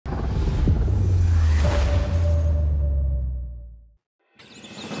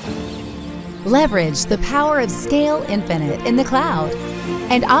Leverage the power of Scale Infinite in the cloud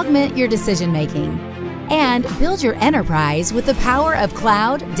and augment your decision-making. And build your enterprise with the power of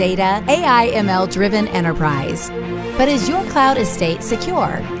cloud, data, AI, ML-driven enterprise. But is your cloud estate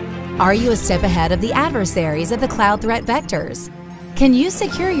secure? Are you a step ahead of the adversaries of the cloud threat vectors? Can you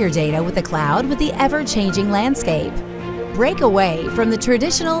secure your data with the cloud with the ever-changing landscape? Break away from the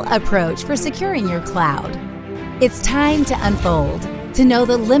traditional approach for securing your cloud. It's time to unfold, to know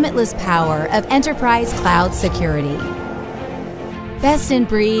the limitless power of enterprise cloud security.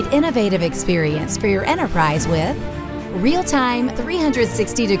 Best-in-breed innovative experience for your enterprise with real-time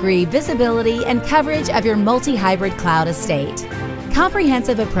 360-degree visibility and coverage of your multi-hybrid cloud estate.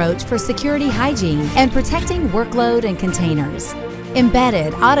 Comprehensive approach for security hygiene and protecting workload and containers.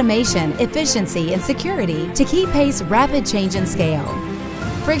 Embedded automation, efficiency, and security to keep pace rapid change and scale.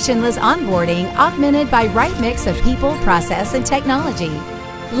 Frictionless onboarding augmented by right mix of people, process, and technology.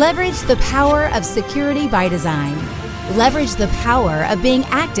 Leverage the power of security by design. Leverage the power of being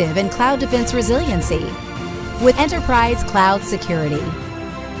active in cloud defense resiliency with enterprise cloud security.